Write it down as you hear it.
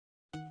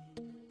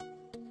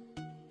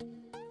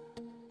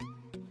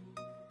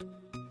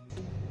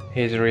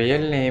His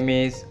real name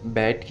is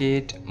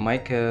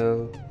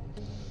Mykel.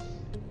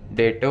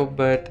 Date of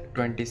birth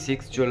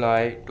 26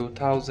 July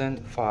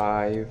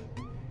 2005.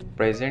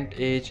 Present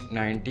age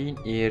 19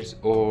 years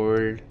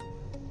old.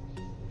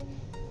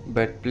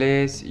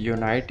 Birthplace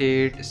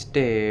United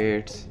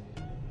States.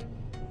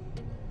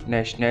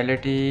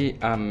 Nationality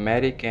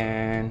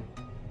American.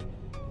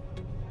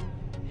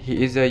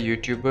 He is a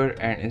YouTuber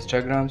and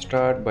Instagram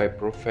star by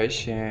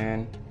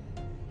profession.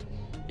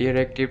 Year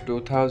active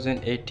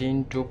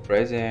 2018 to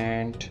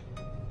present.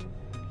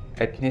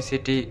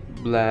 Ethnicity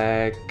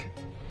Black.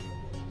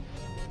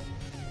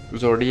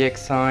 Zodiac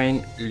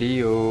sign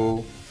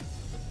Leo.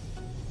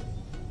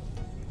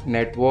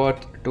 Net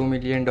worth $2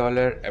 million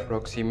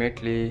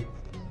approximately.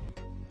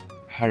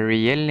 Her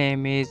real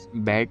name is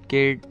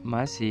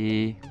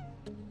Macei.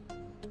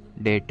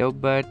 Date of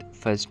birth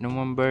 1st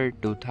November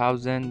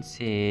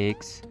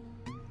 2006.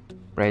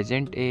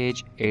 Present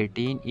age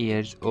 18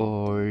 years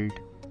old.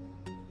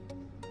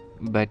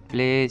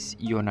 Birthplace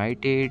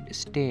United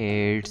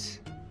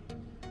States.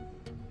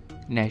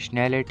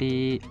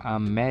 Nationality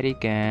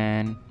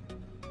American.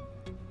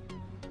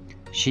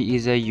 She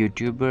is a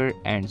YouTuber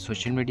and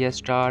social media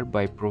star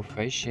by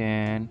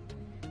profession.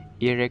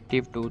 Year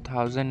active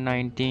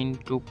 2019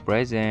 to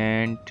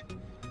present.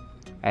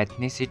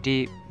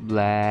 Ethnicity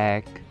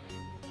Black.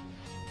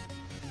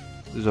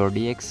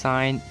 Zodiac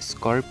sign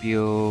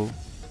Scorpio.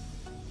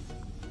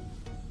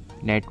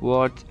 Net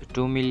worth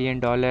 $2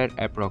 million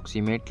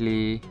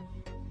approximately.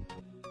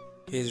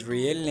 His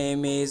real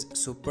name is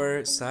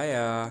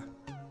Siah.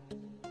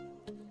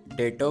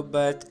 Date of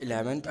birth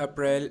 11th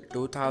April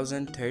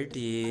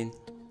 2013.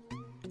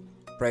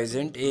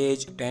 Present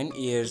age 10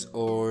 years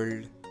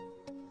old.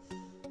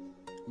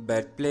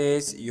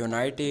 Birthplace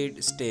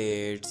United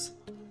States.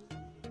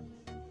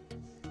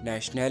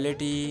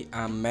 Nationality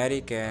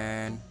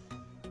American.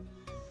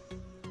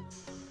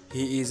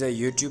 He is a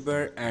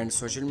YouTuber and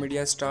social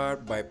media star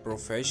by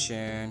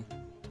profession.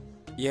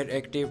 Year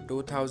active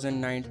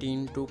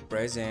 2019 to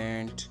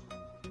present.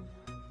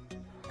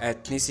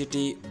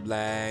 Ethnicity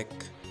Black.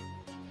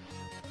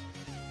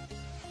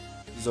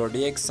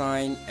 Zodiac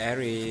sign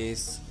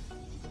Aries.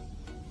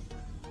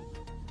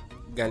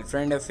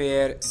 Girlfriend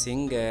affair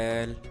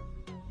single.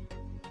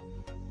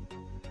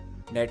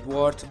 Net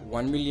worth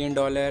 $1 million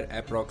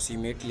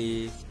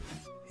approximately.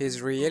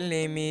 His real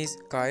name is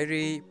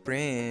Kyrie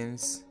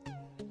Prince.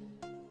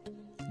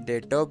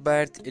 Date of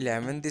birth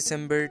 11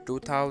 December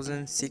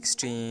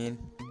 2016.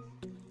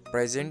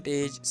 Present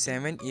age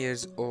 7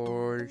 years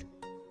old.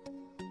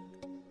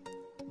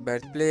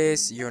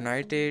 Birthplace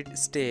United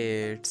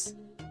States.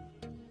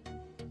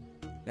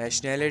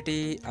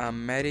 Nationality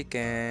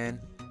American.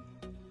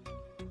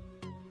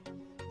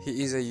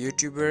 He is a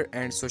YouTuber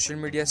and social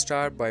media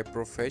star by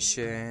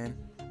profession.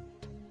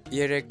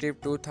 Year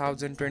active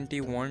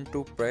 2021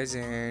 to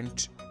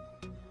present.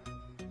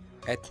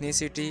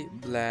 Ethnicity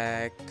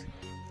Black.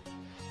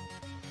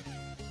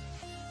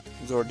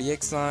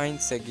 Zodiac sign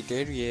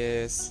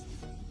Sagittarius.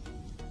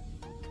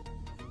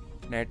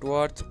 Net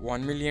worth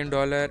 $1 million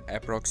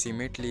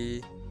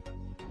approximately.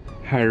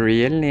 Her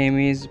real name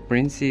is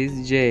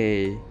Princess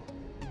J.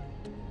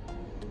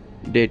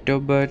 Date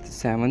of birth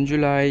 7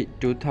 July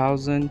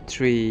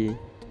 2003.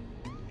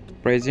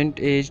 Present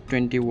age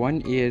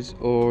 21 years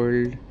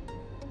old.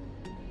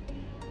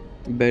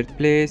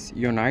 Birthplace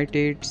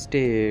United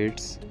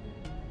States.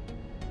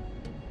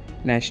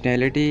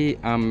 Nationality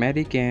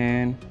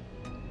American.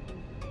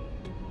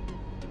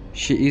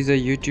 She is a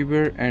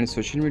YouTuber and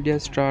social media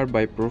star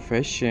by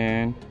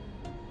profession.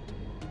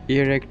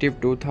 Year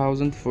active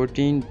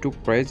 2014 to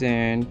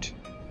present.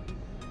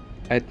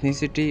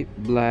 Ethnicity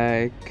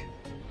Black.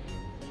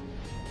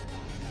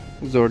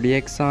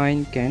 Zodiac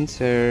sign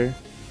Cancer.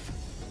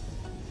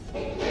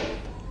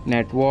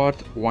 Net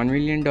worth $1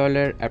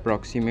 million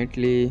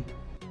approximately.